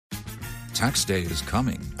Tax day is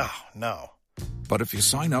coming. Oh, no. But if you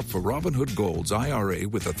sign up for Robinhood Gold's IRA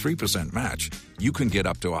with a 3% match, you can get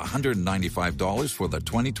up to $195 for the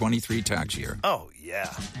 2023 tax year. Oh, yeah.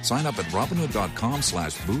 Sign up at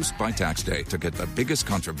Robinhood.com/boost by tax day to get the biggest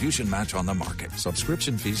contribution match on the market.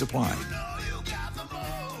 Subscription fees apply.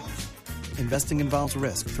 Investing involves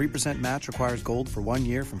risk. 3% match requires gold for 1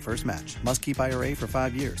 year from first match. Must keep IRA for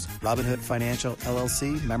 5 years. Robinhood Financial,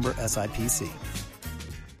 LLC, member SIPC.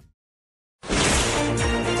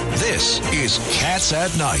 This is Cats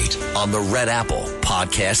at Night on the Red Apple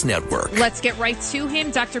Podcast Network. Let's get right to him.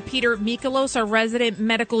 Dr. Peter Mikolos, our resident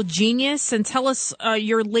medical genius, and tell us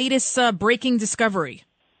your latest breaking discovery.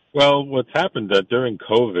 Well, what's happened during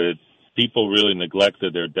COVID, people really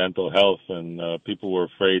neglected their dental health, and people were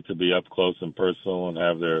afraid to be up close and personal and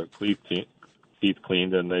have their teeth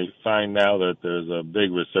cleaned. And they find now that there's a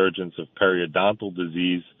big resurgence of periodontal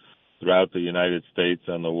disease throughout the United States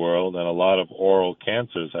and the world, and a lot of oral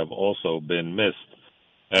cancers have also been missed.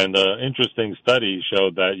 And an interesting study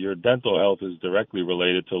showed that your dental health is directly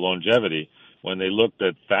related to longevity. When they looked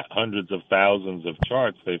at hundreds of thousands of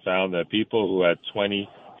charts, they found that people who had 20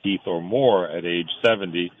 teeth or more at age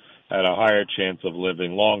 70 had a higher chance of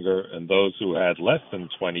living longer, and those who had less than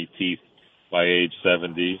 20 teeth by age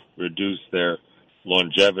 70 reduced their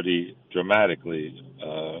longevity dramatically,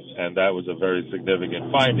 and that was a very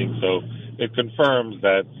significant finding. So it confirms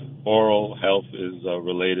that oral health is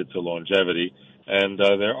related to longevity, and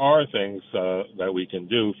there are things that we can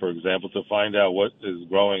do, for example, to find out what is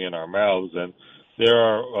growing in our mouths. And there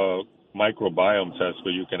are microbiome tests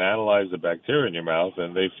where you can analyze the bacteria in your mouth,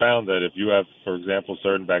 and they found that if you have, for example,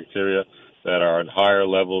 certain bacteria that are in higher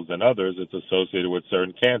levels than others, it's associated with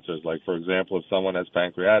certain cancers. Like, for example, if someone has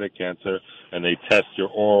pancreatic cancer and they test your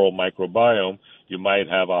oral microbiome, you might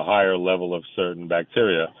have a higher level of certain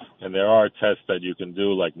bacteria. And there are tests that you can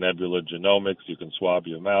do, like Nebula Genomics. You can swab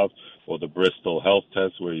your mouth, or the Bristol Health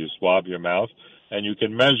Test, where you swab your mouth. And you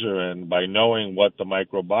can measure, and by knowing what the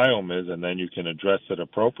microbiome is, and then you can address it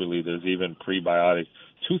appropriately. There's even prebiotic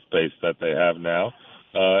toothpaste that they have now.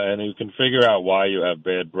 And you can figure out why you have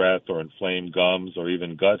bad breath or inflamed gums or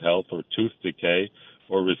even gut health or tooth decay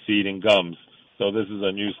or receding gums. So this is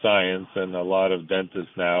a new science, and a lot of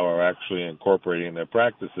dentists now are actually incorporating in their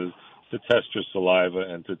practices to test your saliva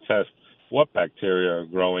and to test what bacteria are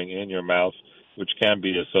growing in your mouth, which can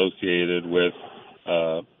be associated with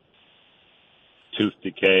tooth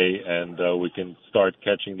decay. And we can start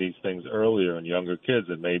catching these things earlier in younger kids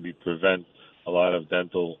and maybe prevent a lot of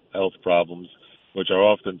dental health problems, which are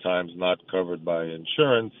oftentimes not covered by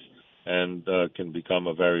insurance and can become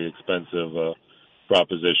a very expensive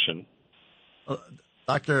proposition.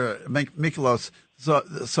 Dr. Mikolos,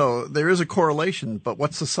 so there is a correlation, but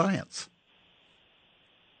what's the science?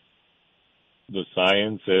 The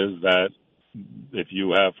science is that if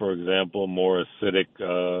you have, for example, more acidic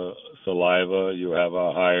saliva, you have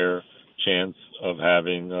a higher chance of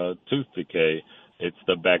having tooth decay. It's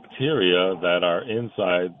the bacteria that are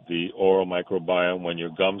inside the oral microbiome. When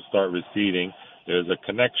your gums start receding, there's a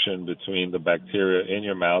connection between the bacteria in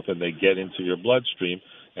your mouth, and they get into your bloodstream,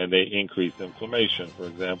 and they increase inflammation. For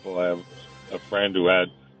example, I have a friend who had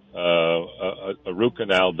a root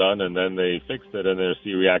canal done, and then they fixed it, and their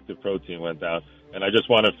C-reactive protein went down. And I just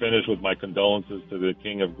want to finish with my condolences to the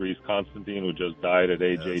king of Greece, Constantine, who just died at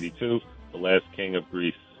age 82, the last king of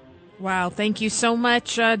Greece. Wow, thank you so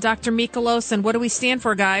much, Dr. Mikolos. And what do we stand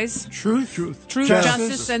for, guys? Truth,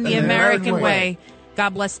 justice, and the American way. God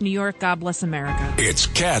bless New York. God bless America. It's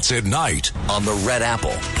Cats at Night on the Red Apple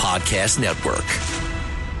Podcast Network.